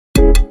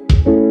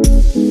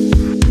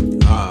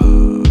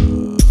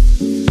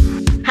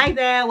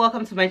there,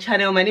 welcome to my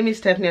channel. My name is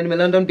Stephanie and I'm a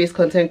London-based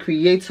content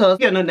creator. If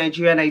you're not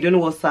Nigerian and you don't know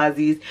what SARS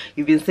is,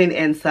 you've been saying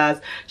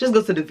endSARS, just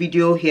go to the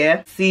video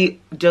here,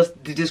 see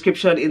just the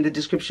description in the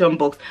description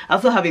box. I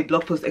also have a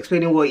blog post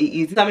explaining what it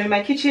is. I'm in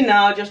my kitchen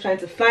now, just trying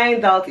to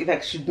find out if I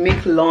should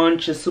make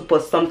lunch, a soup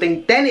or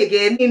something. Then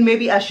again,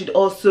 maybe I should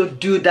also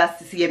do that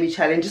CCME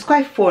challenge. It's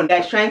quite fun.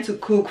 Guys, trying to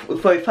cook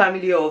for a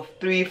family of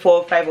 3,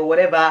 4, 5 or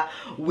whatever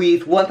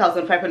with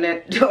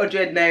 1,500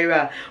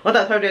 naira.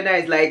 1,500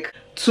 naira is like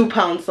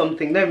 £2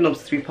 something, not even up to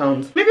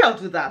 £3. Maybe I'll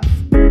do that.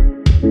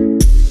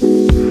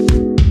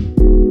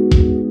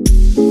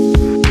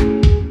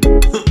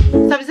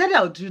 So I decided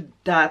I'll do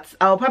that.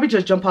 I'll probably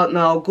just jump out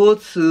now, go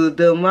to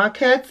the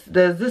market.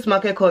 There's this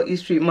market called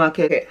East Street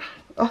Market. Okay.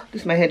 Oh,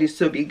 my head is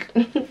so big.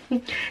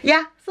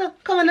 Yeah, so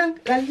come on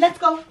then, let's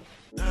go.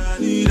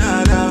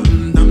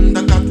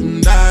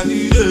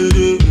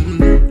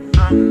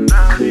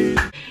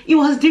 It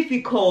was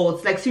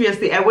difficult, like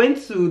seriously. I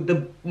went to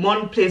the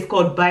one place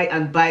called Buy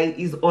and Buy.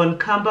 Is on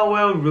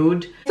Camberwell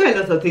Road. So a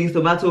lot of things: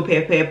 tomato,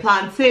 pepper,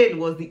 plantain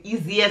was the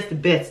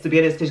easiest bet, to be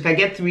honest, because you can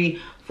get 3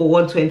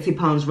 for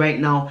 £120 right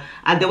now.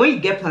 And then when you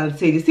get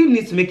plantain, you still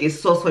need to make a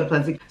sauce for the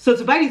plantain. So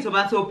to buy the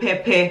tomato,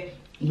 pepper,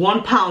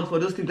 £1 for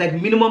those things, like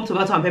minimum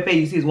tomato and pepper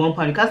you see is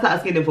 £1. You can't start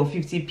asking them for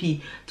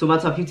 50p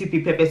tomato and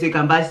 50p pepper so you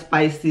can buy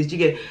spices. You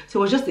get? So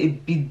it was just a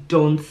bit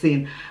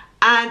daunting.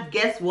 And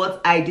guess what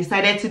I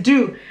decided to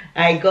do?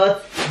 I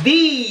got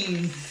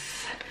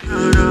these.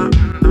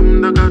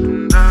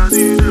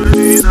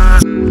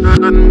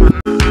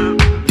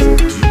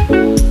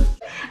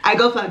 I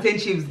got plantain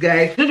chips,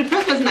 guys. You know, the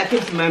first person that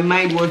came to my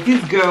mind was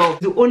this girl,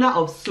 the owner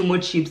of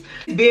Sumo Chips.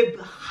 This babe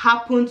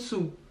happened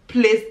to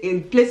place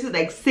in places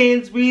like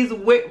Sainsbury's,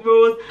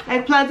 Waitrose,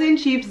 like plantain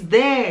chips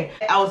there.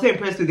 I was so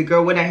impressed with the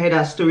girl when I heard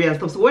her story and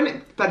stuff. So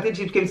when plantain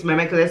chips came to my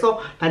mind, because I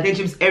saw plantain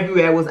chips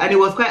everywhere, and it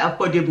was quite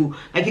affordable.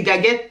 Like you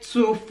can get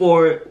 2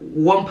 for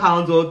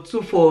 £1 or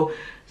 2 for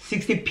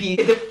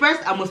 60p. The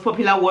first and most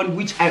popular one,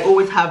 which I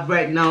always have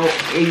right now,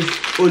 is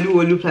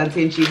Olu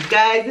plantain chips.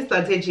 Guys, this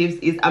plantain chips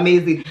is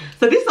amazing.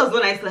 So this was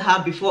one I used to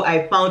have before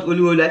I found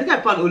Olu. I think I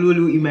found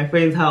Olu in my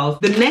friend's house.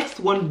 The next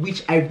one,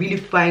 which I really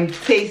find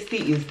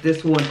tasty, is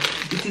this one.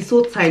 It is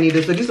so tiny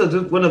though. So this was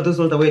one of those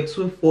ones that were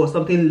 2 for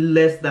something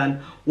less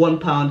than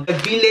 £1. A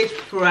Village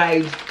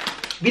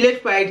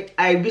Pride,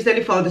 I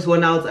recently found this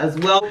one out as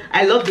well.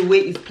 I love the way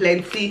it's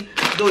plenty,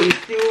 though it's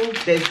still,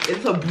 there's a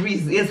little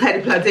breeze inside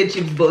the plantain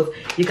chips, but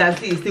you can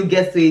see it still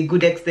gets to a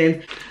good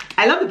extent.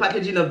 I love the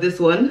packaging of this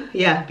one.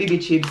 Yeah,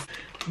 BB chips.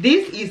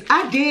 This is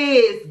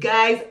Ades,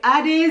 guys.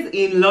 Ades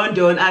in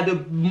London are the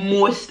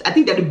most, I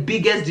think they're the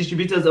biggest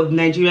distributors of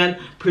Nigerian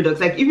products.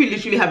 Like if you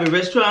literally have a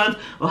restaurant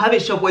or have a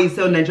shop where you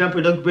sell Nigerian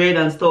product, bread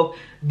and stuff,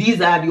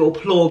 these are your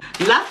plug.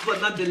 Last but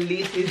not the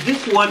least is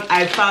this one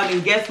I found in,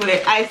 guess what,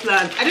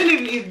 Iceland. I don't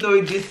even know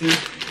if this is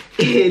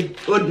a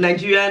old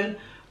Nigerian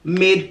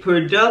made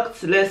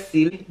product. Let's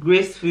see,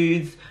 Grace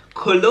Foods,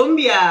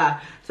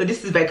 Colombia. So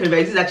this is by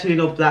Colombia. This is actually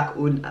not black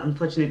owned,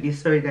 unfortunately.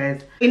 Sorry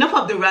guys. Enough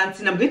of the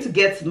ranting. I'm going to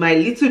get my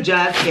little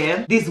jars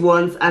here, these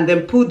ones, and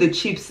then pull the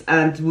chips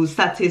and we'll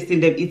start tasting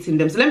them, eating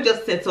them. So let me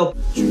just set up.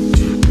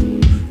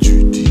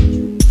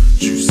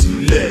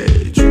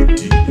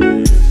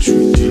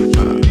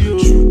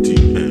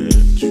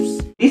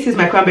 This is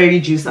my cranberry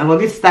juice and we're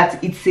going to start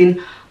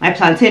eating my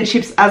plantain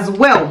chips as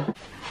well.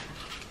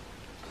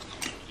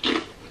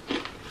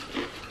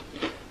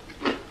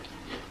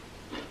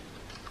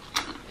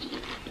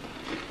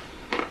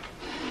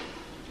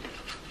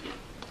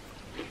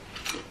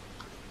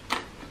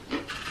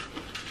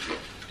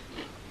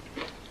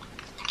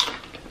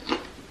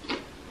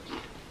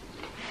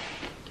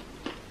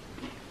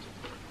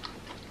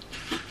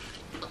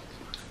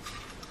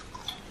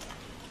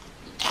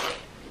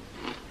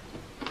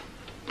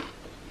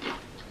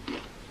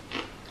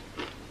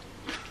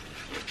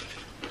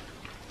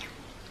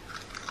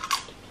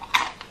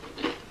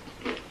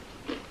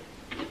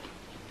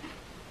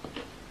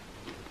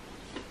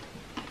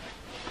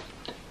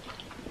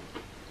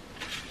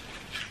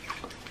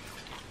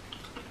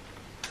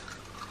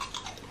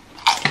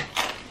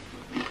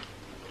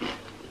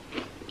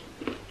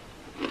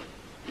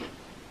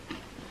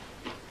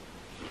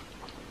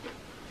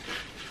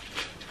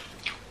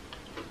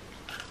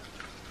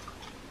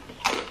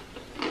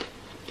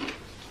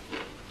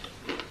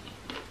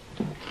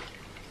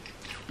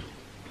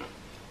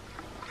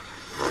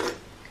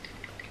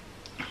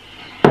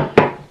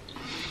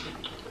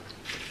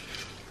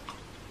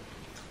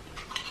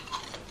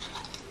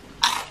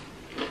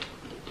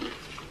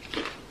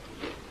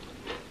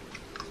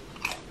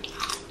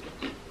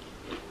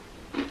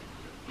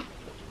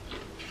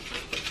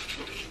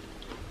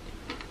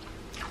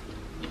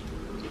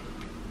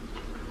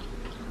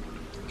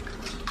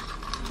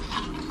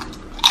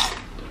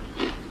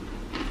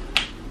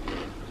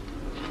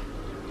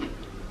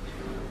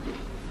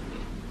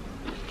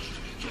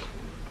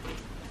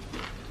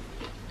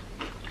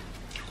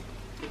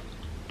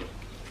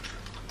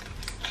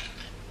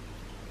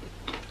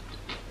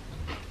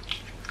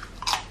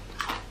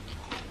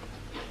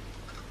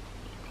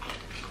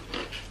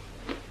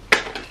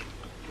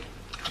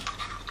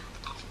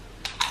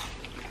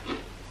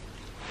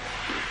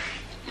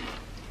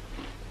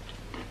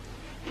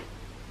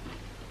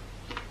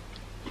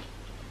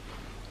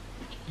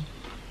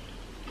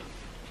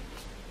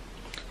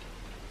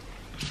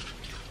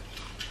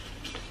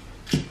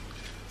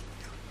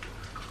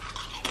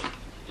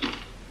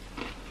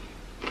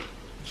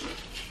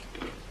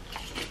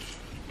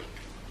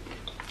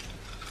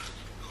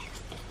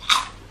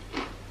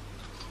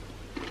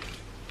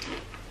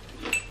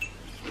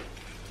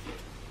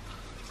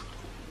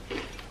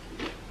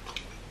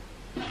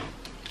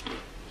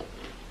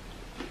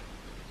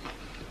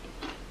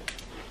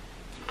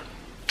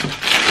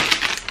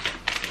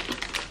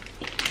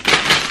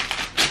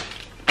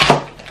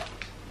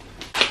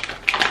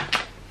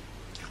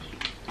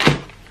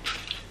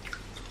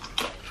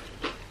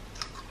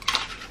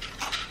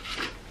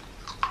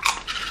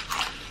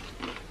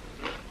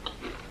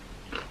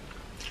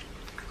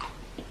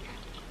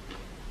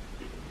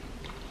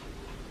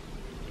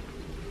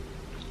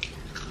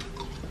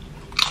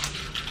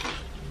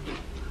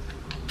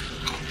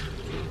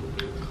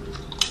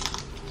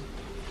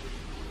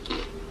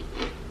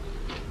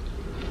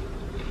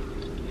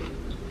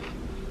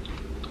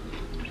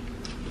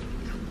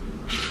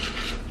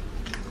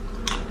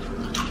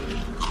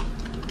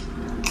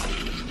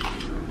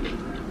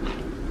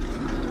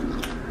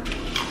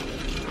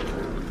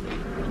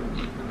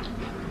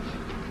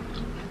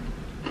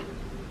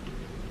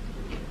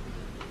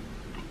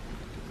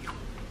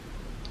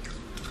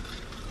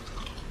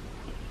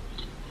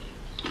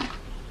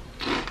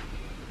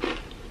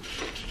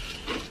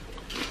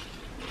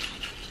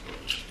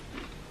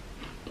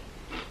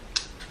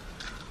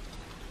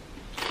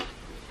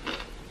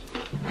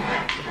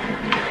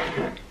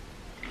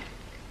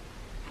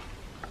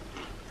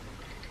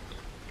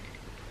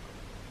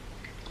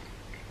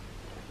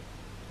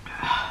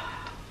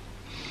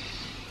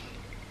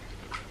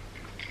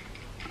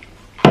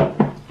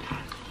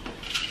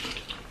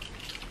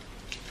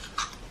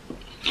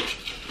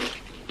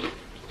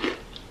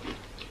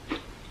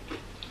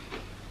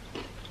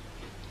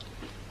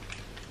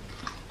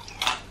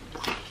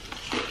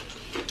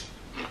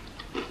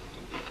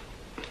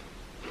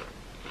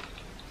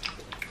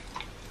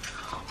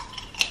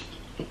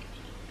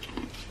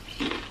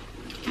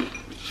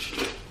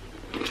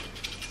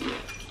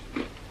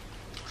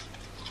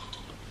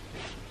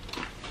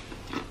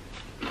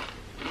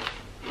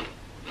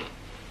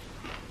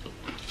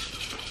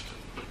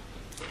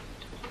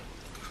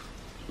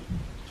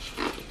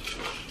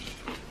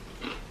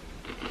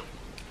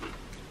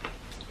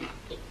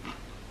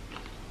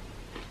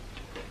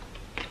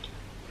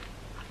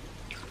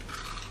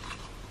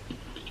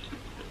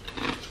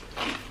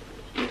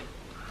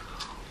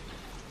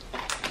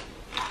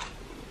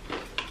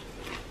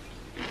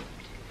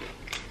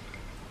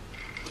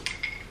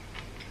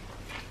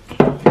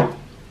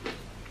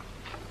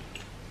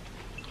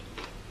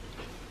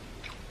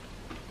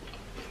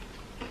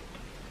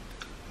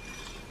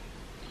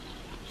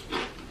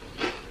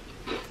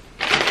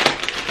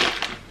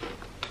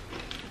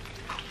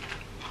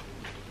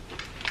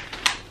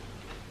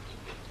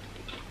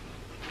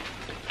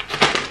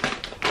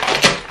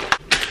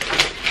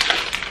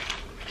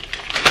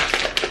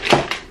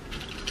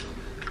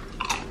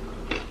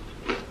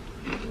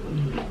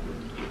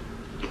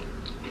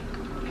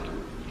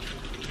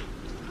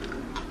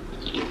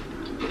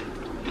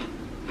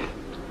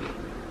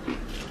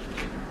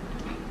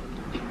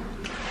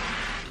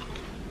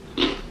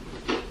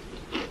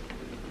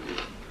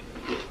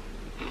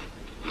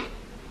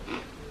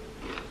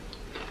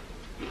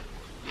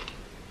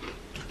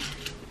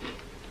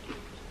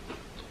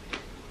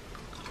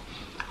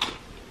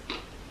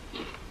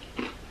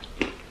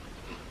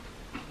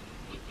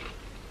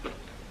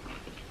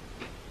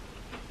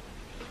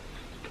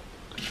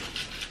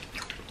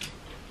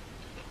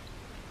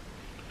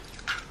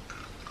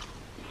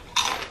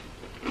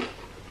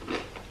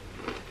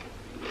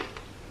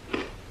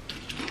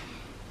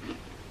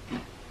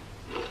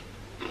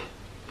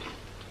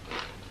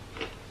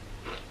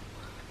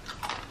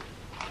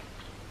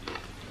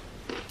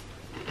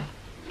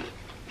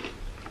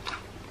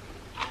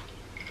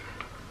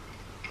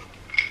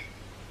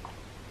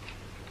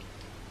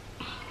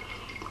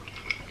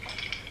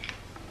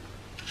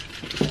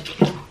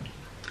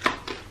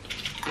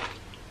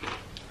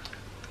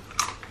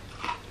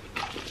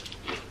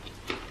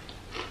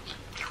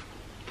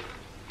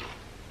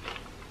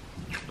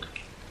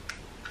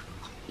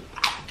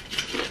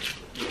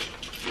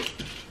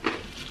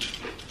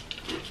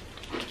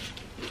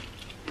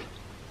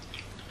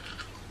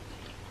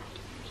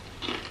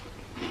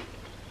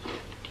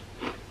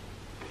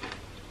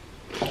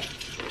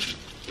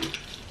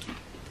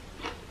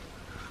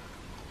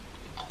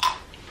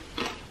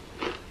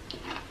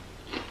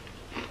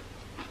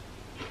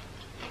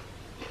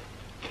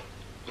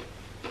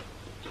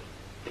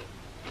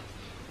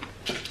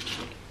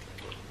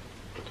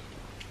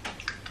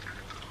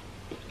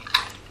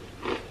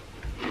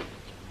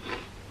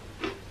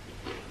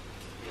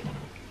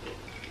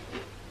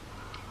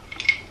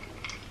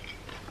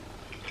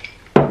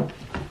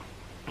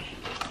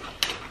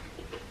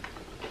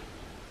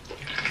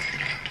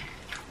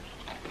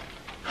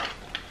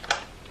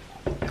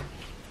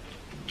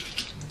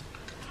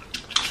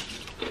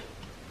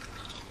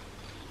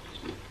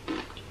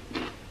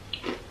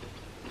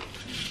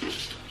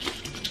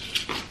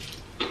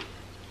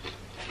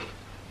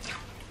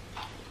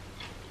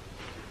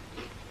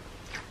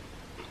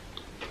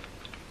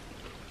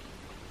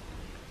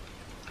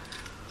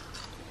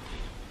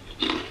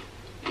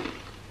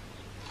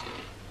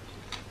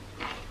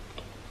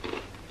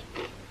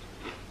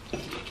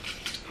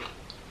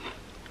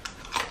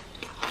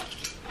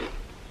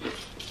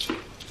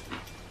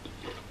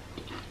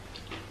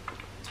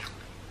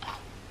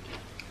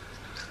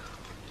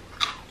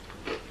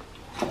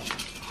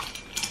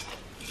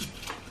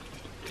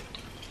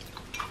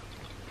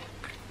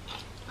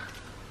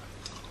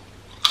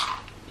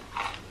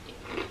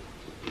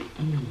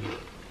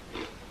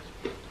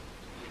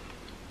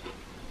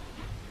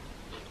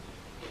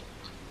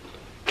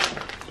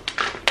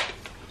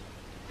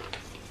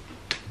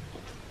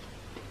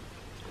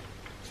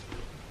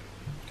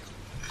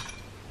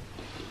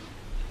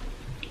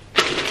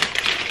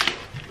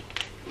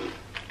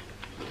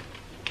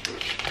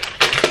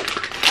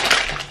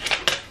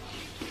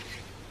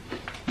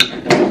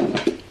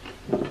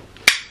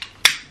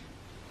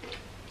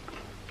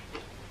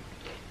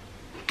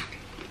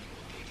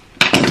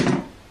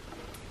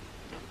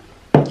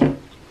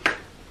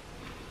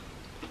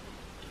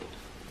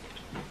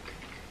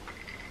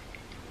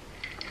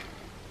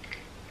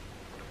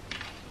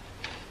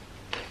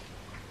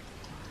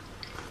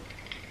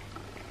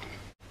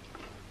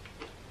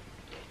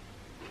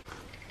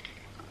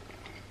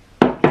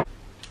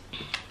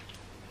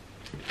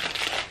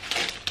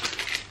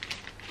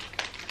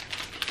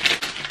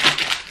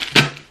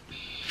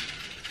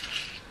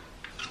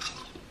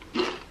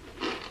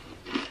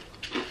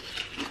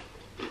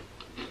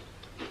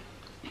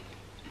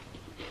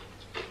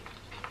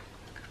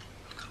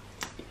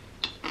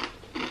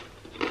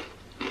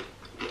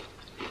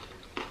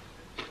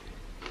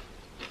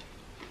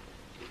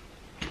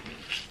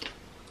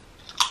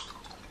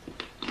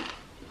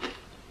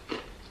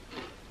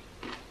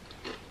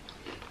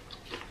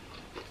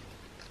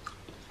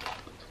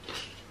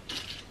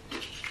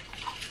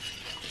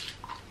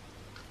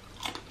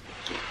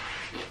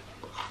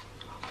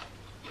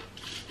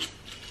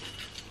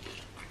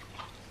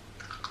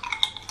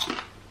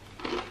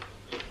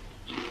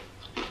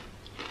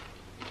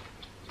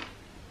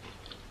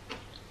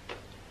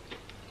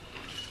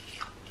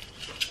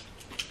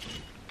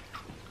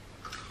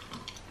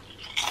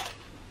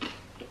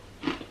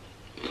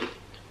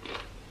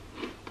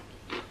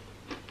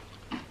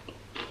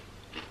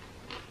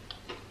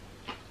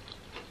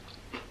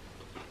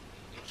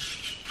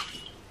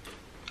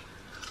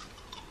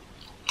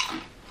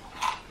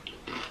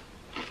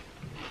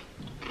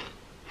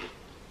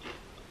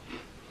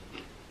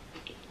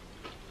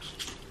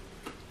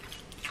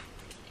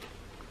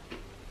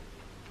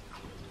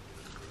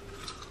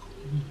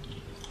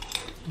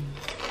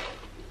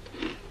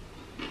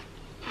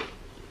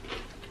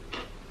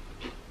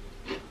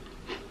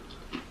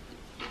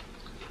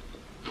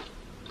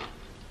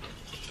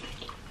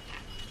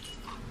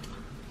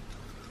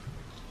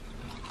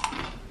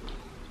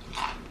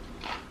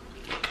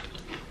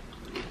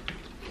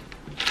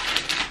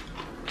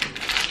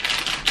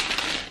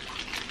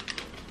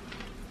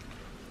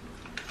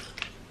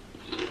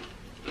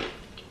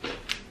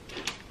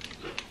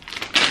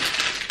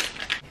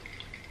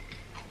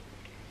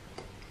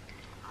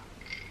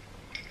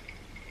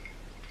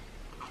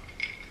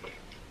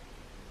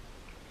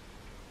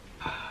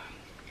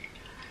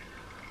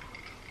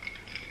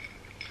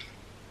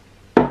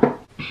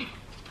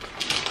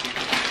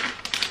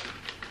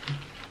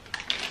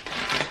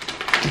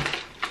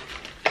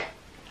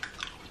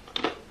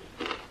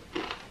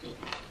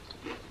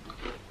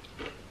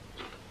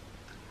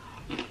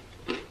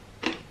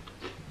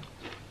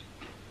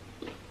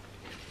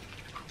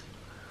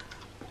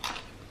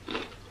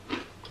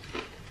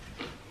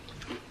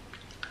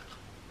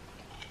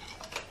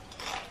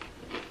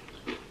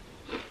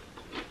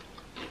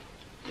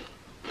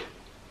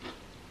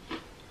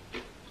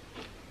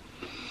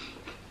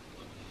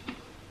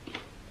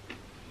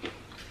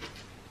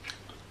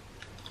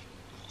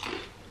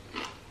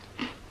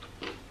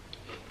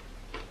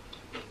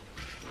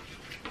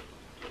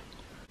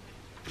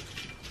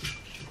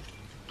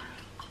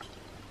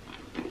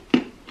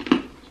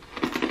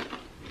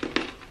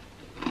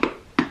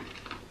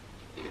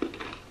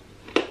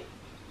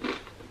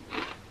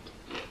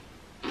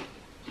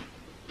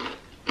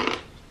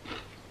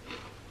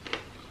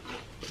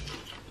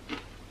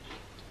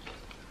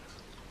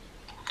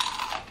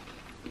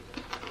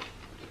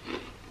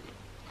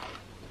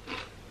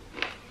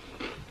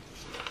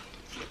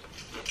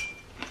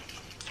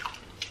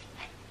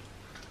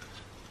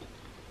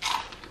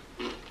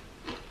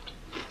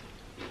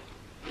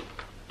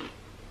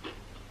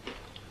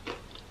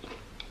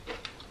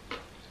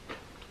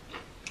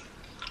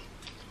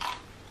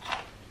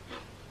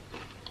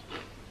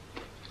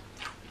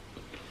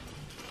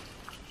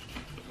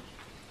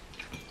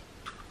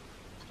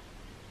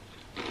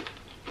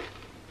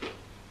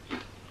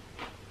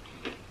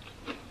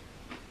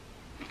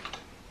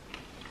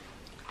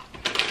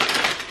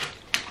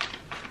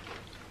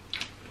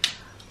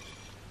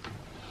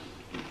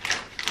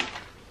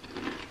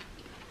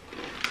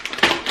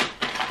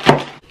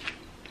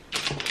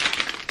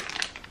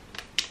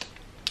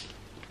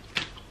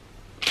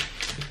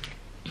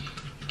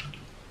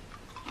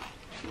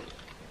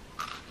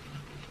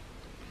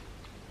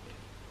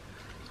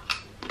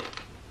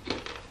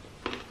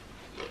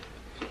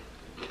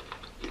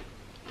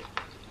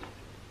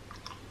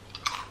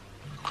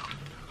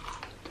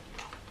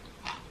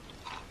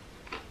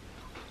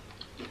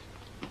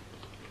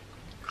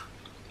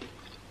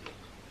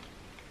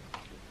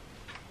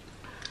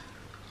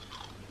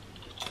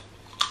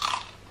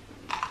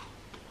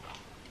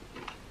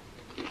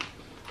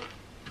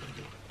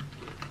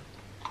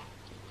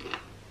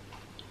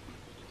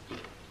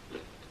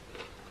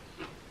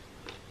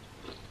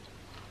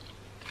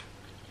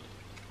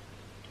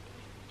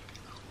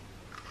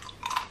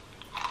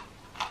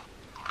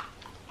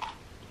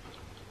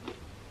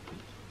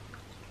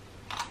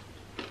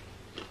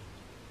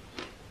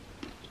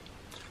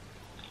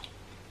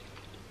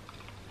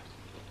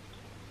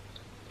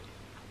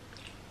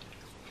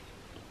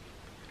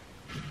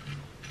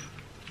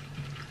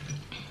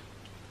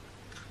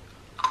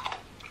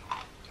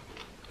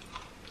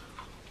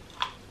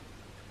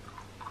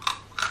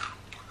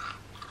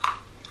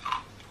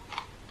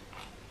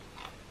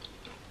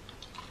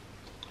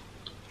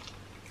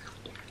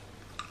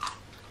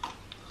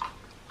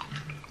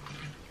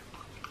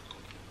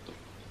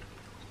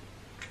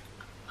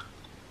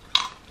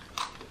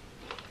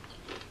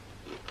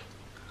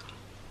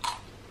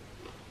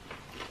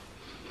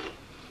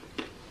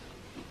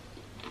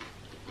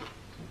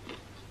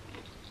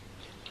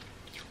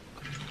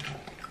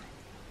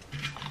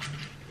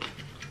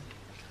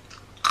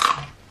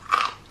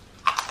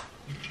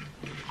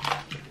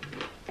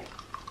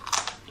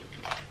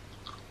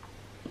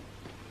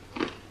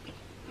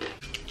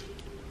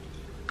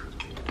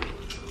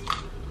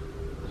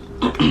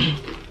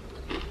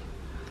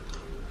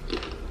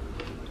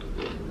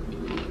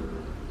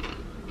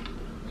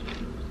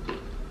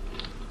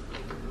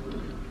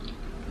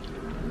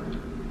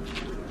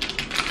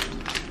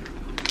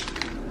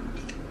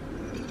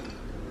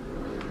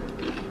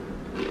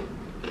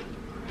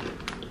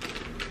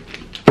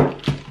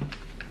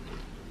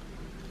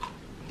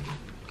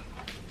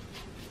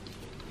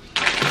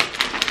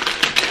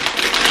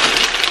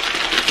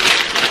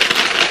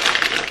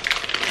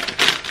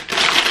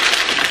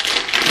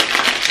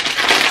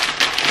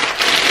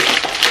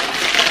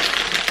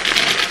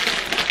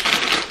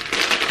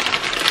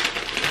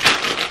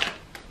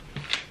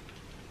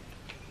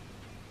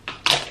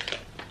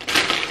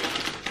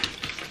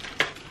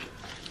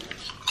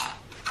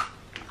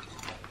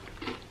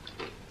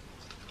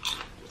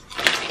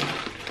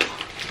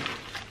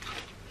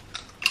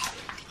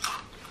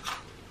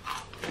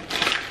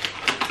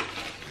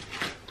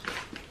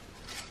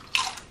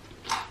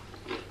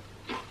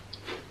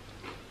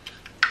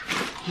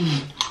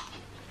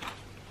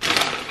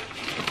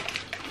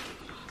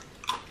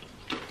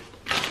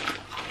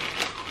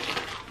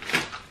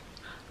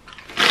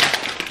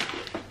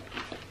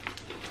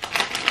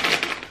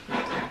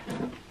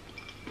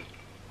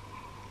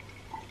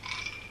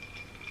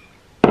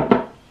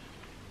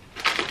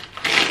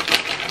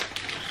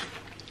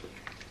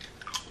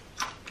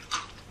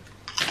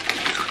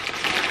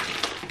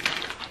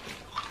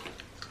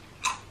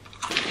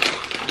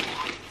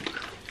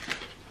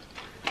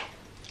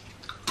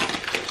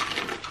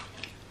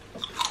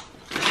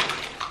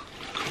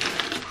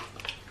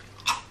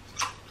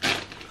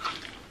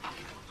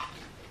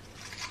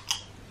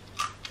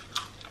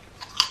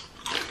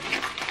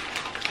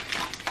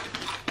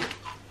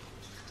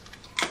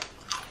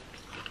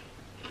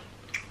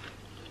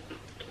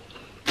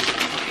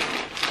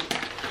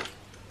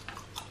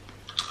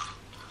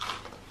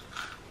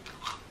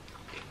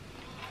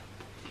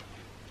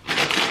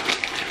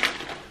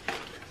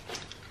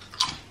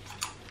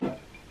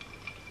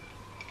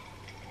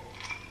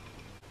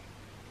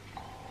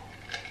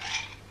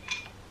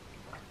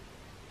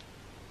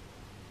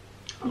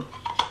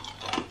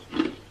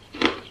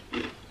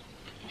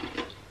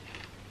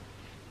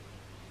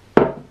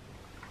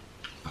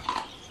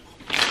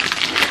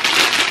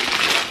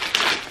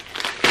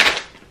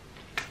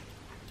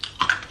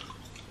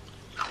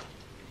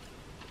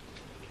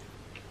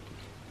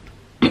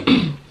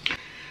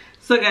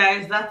 So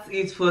guys, that's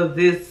it for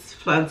this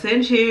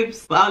plantain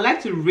chips. But I would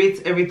like to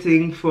rate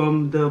everything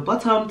from the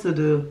bottom to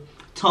the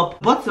top.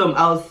 Bottom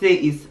I'll say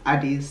is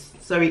Addis.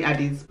 Sorry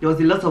Addis, there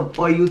was a lot of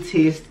oil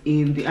taste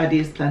in the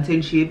Addis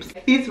plantain chips.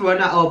 Fifth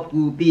runner up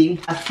will be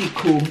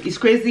Asiko. It's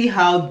crazy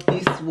how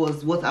this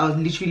was what I was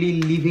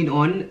literally living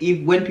on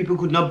when people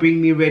could not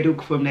bring me red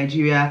oak from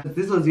Nigeria.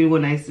 This was the only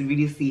one I used to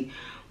really see.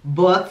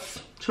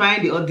 But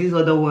trying these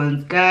other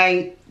ones,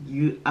 guy,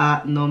 you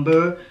are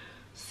number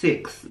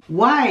 6.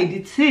 Why?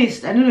 The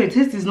taste, I don't know, the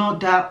taste is not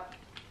that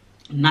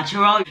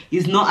natural.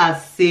 It's not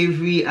as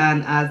savory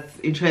and as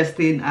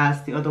interesting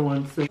as the other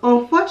ones. So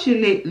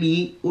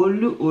unfortunately,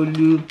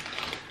 Olu,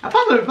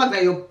 apart from the fact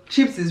that your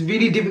chips is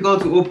really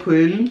difficult to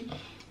open,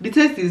 the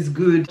taste is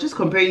good. Just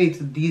comparing it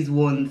to these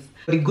ones.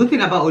 The good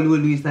thing about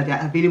Olu is that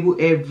they're available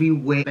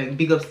everywhere. Like,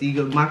 big ups to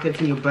your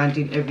marketing, your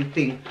branding,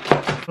 everything.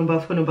 Number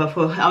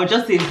 4, I would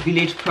just say it's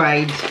Village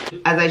Pride.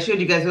 As I showed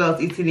you guys when I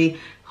was eating it,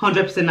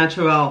 100%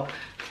 natural.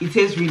 It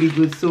tastes really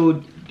good.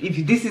 So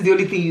if this is the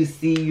only thing you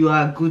see, you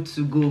are good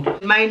to go.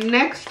 My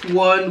next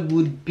one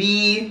would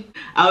be,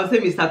 I would say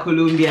Mr.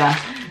 Colombia.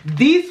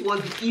 This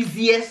was the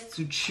easiest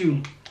to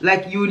chew.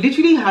 Like, you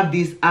literally have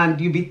this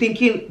and you'll be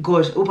thinking,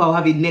 gosh, hope I'll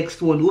have a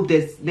next one, hope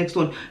there's next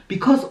one,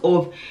 because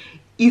of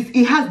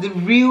it has the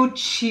real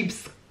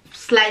chips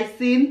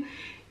slicing,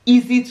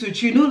 easy to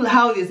chew. You know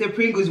how they say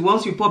Pringles,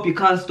 once you pop you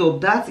can't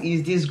stop? That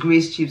is this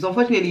Grace chips.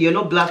 Unfortunately, you're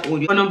not black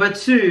owned. For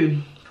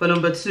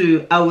number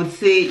two, I would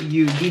say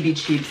BB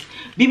chips.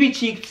 BB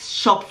chips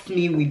shocked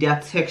me with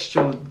their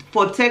texture.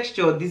 For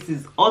texture, this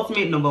is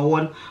ultimate number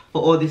 1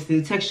 for all this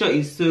thing. Texture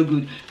is so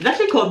good. It's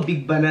actually called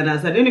Big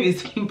Bananas. I don't know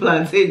if it's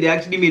plantain, they're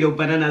actually made of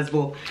bananas,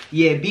 but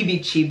yeah,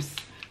 BB chips,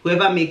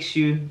 whoever makes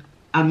you,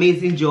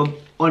 amazing job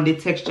on the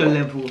texture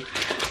level.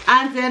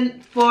 And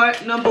then for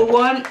number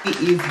 1,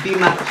 it is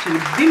BMAC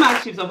chips.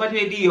 BMAC chips,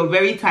 unfortunately, you're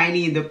very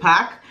tiny in the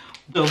pack,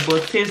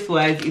 but taste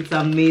wise it's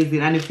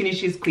amazing and it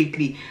finishes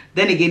quickly.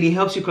 Then again, it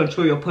helps you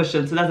control your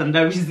portion, so that's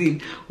another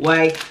reason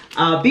why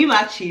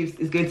BMAC chips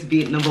is going to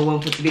be number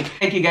 1 for today.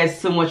 Thank you guys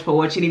so much for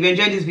watching. If you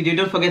enjoyed this video,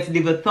 don't forget to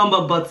leave a thumb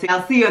up button.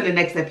 I'll see you on the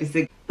next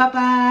episode.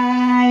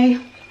 Bye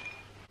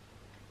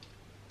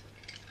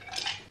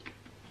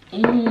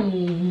bye.